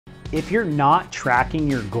If you're not tracking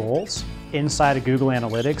your goals inside of Google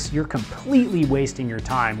Analytics, you're completely wasting your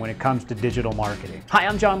time when it comes to digital marketing. Hi,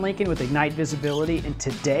 I'm John Lincoln with Ignite Visibility, and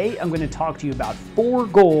today I'm going to talk to you about 4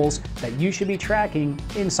 goals that you should be tracking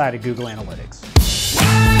inside of Google Analytics.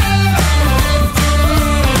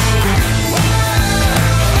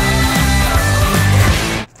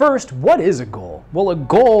 First, what is a goal? Well, a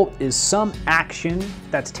goal is some action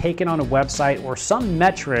that's taken on a website or some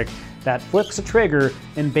metric that flips a trigger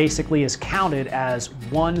and basically is counted as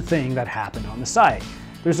one thing that happened on the site.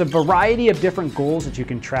 There's a variety of different goals that you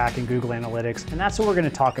can track in Google Analytics, and that's what we're going to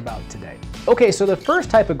talk about today. Okay, so the first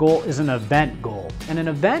type of goal is an event goal, and an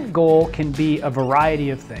event goal can be a variety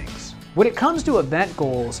of things. When it comes to event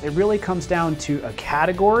goals, it really comes down to a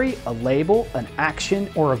category, a label, an action,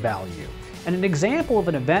 or a value. And an example of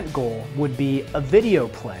an event goal would be a video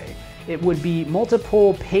play. It would be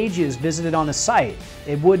multiple pages visited on a site.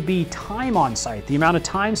 It would be time on site, the amount of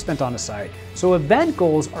time spent on a site. So event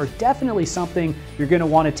goals are definitely something you're going to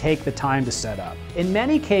want to take the time to set up. In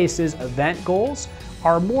many cases, event goals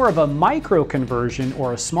are more of a micro conversion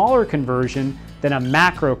or a smaller conversion than a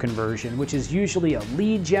macro conversion, which is usually a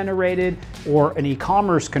lead generated, or an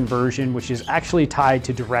e-commerce conversion, which is actually tied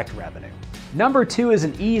to direct revenue. Number 2 is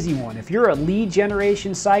an easy one. If you're a lead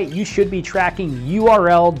generation site, you should be tracking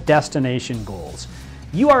URL destination goals.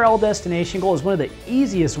 URL destination goal is one of the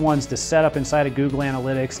easiest ones to set up inside of Google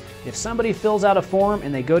Analytics. If somebody fills out a form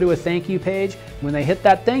and they go to a thank you page, when they hit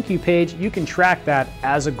that thank you page, you can track that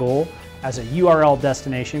as a goal, as a URL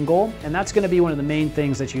destination goal. And that's going to be one of the main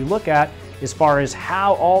things that you look at as far as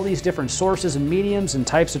how all these different sources and mediums and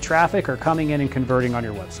types of traffic are coming in and converting on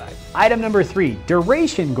your website. Item number 3,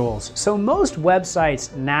 duration goals. So most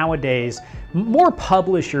websites nowadays, more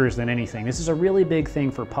publishers than anything, this is a really big thing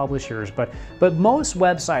for publishers, but most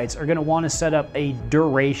websites are going to want to set up a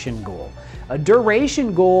duration goal. A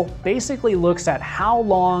duration goal basically looks at how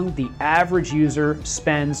long the average user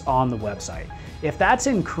spends on the website. If that's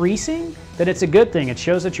increasing, then it's a good thing. It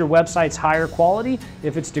shows that your website's higher quality.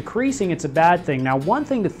 If it's decreasing, it's a bad thing. Now, one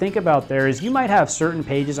thing to think about there is you might have certain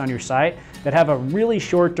pages on your site that have a really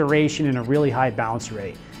short duration and a really high bounce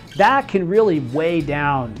rate. That can really weigh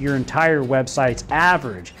down your entire website's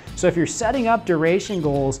average. So if you're setting up duration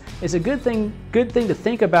goals, it's a good thing to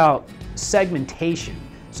think about segmentation.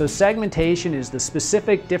 So segmentation is the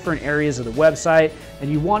specific different areas of the website, and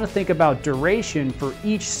you want to think about duration for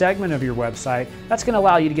each segment of your website. That's going to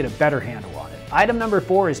allow you to get a better handle on it. Item number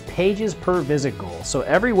 4 is pages per visit goal. So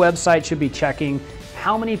every website should be checking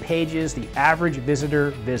how many pages the average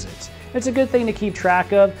visitor visits. It's a good thing to keep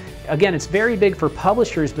track of. Again, it's very big for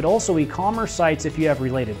publishers, but also e-commerce sites. If you have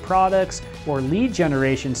related products or lead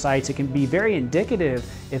generation sites, it can be very indicative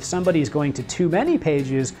if somebody's going to too many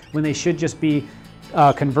pages when they should just be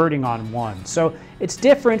converting on one. So it's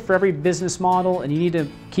different for every business model, and you need to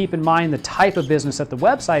keep in mind the type of business that the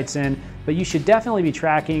website's in, but you should definitely be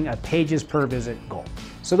tracking a pages per visit goal.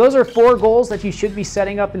 So those are 4 goals that you should be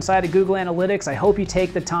setting up inside of Google Analytics. I hope you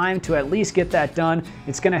take the time to at least get that done.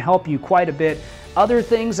 It's going to help you quite a bit. Other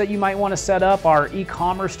things that you might want to set up are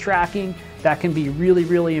e-commerce tracking. That can be really,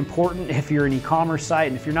 really important if you're an e-commerce site,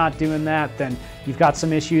 and if you're not doing that, then you've got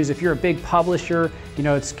some issues. If you're a big publisher,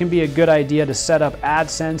 it can be a good idea to set up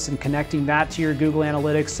AdSense and connecting that to your Google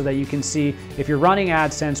Analytics so that you can see if you're running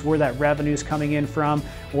AdSense where that revenue is coming in from,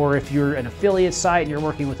 or if you're an affiliate site and you're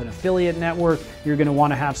working with an affiliate network, you're going to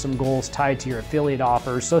want to have some goals tied to your affiliate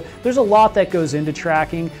offers. So there's a lot that goes into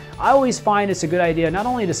tracking. I always find it's a good idea not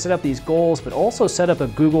only to set up these goals, but also set up a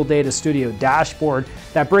Google Data Studio dashboard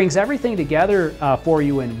that brings everything together for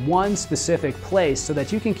you in one specific place so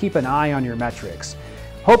that you can keep an eye on your metrics.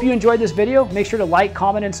 Hope you enjoyed this video. Make sure to like,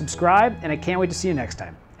 comment, and subscribe, and I can't wait to see you next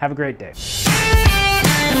time. Have a great day.